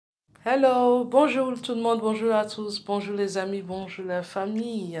Hello, bonjour tout le monde, bonjour à tous, bonjour les amis, bonjour la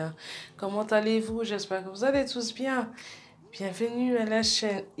famille. Comment allez-vous? J'espère que vous allez tous bien. Bienvenue à la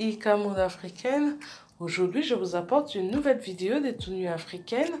chaîne Africaine. Aujourd'hui, je vous apporte une nouvelle vidéo des tenues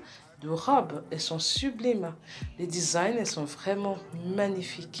africaines de robes. Elles sont sublimes. Les designs, elles sont vraiment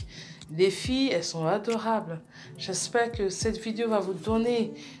magnifiques. Les filles, elles sont adorables. J'espère que cette vidéo va vous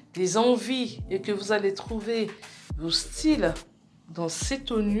donner des envies et que vous allez trouver vos styles dans ces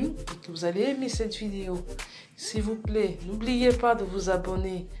tenues et que vous allez aimer cette vidéo. S'il vous plaît, n'oubliez pas de vous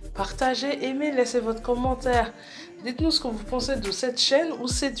abonner, partagez, aimez, laissez votre commentaire. Dites-nous ce que vous pensez de cette chaîne ou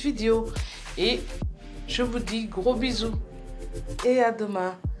cette vidéo. Et je vous dis gros bisous et à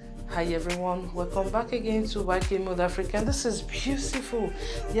demain. Hi everyone, welcome back again to Africaine. This is beautiful.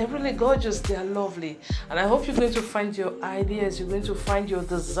 They are really gorgeous, they are lovely. And I hope you're going to find your ideas, you're going to find your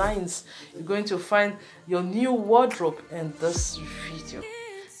designs, you're going to find your new wardrobe in this video.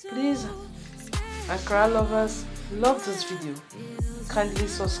 Please, Ankara lovers, love this video. Kindly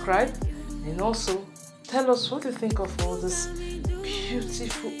subscribe and also tell us what you think of all these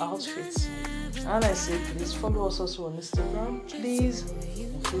beautiful outfits. And I say, please follow us also on Instagram, please,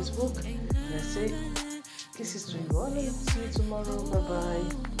 on Facebook. And I say, kisses to you all and see you tomorrow. Bye bye.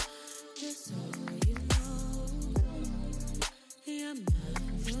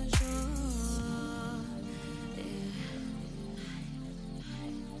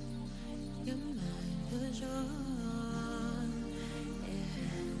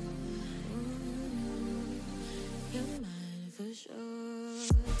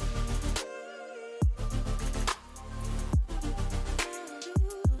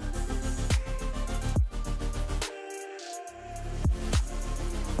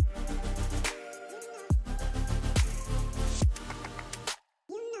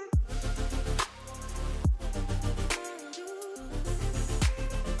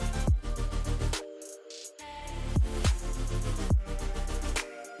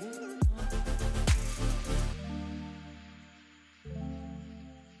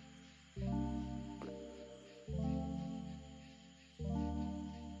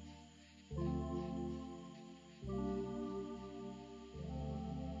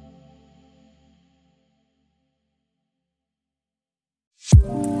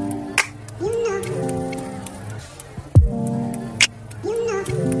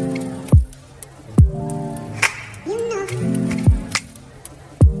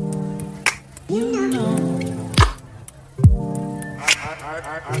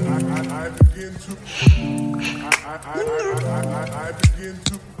 I begin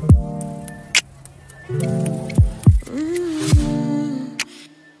to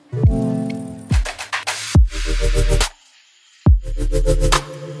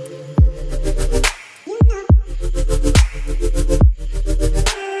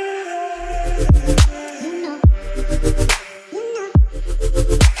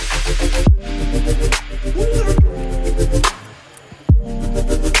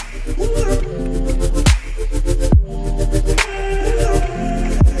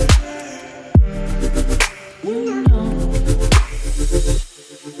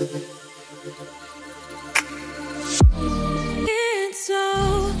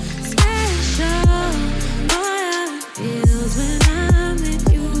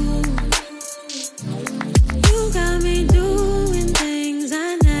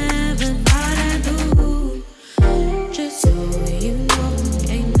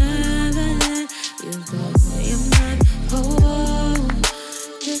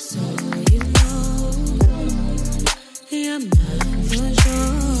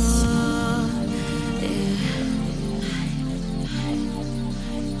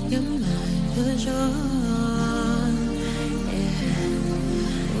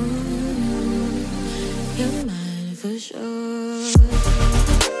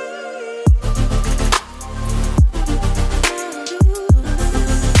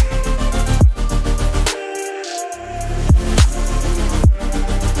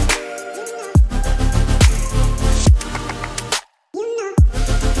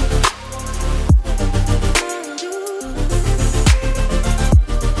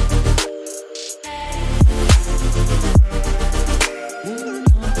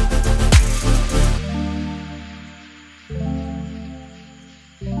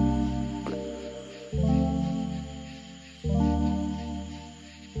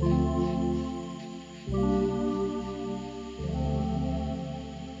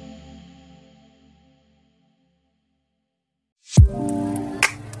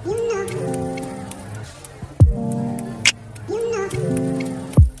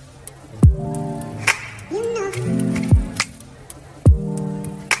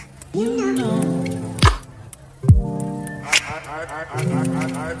You know.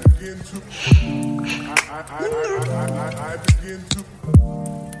 I begin to. I begin to. I begin to.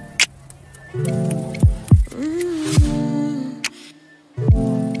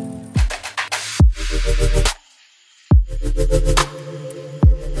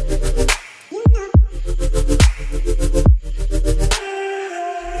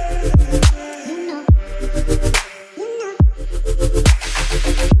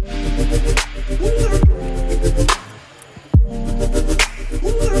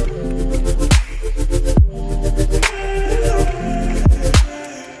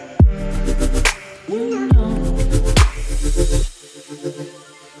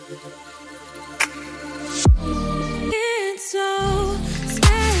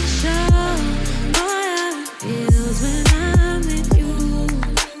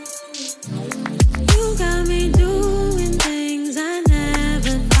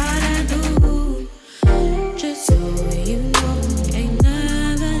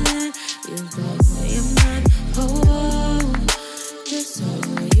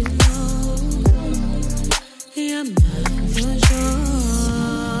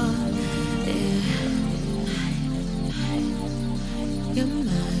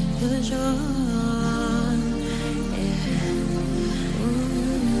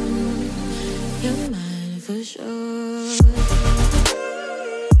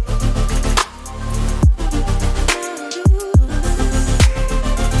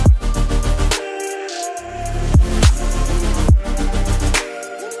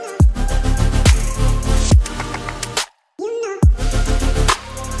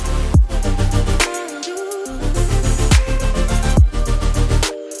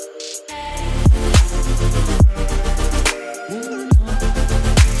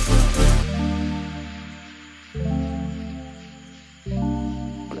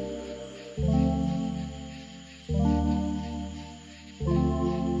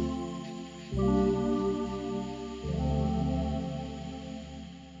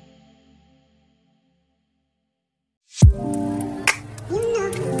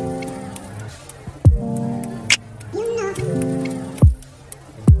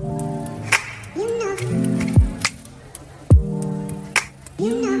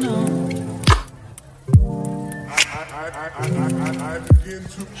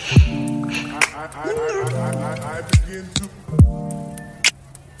 I begin to.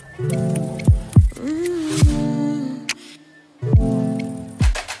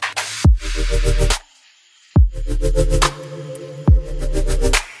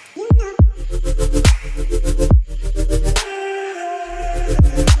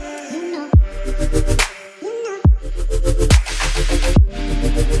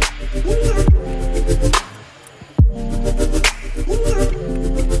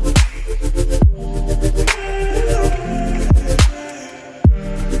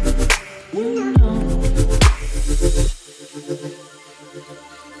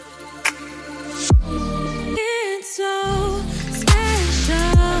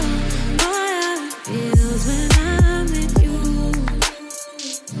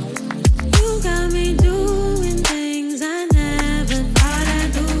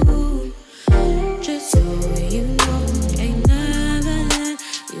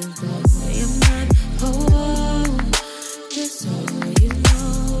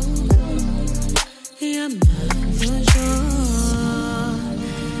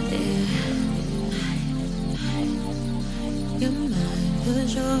 You're mine for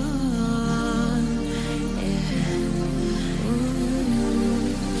sure.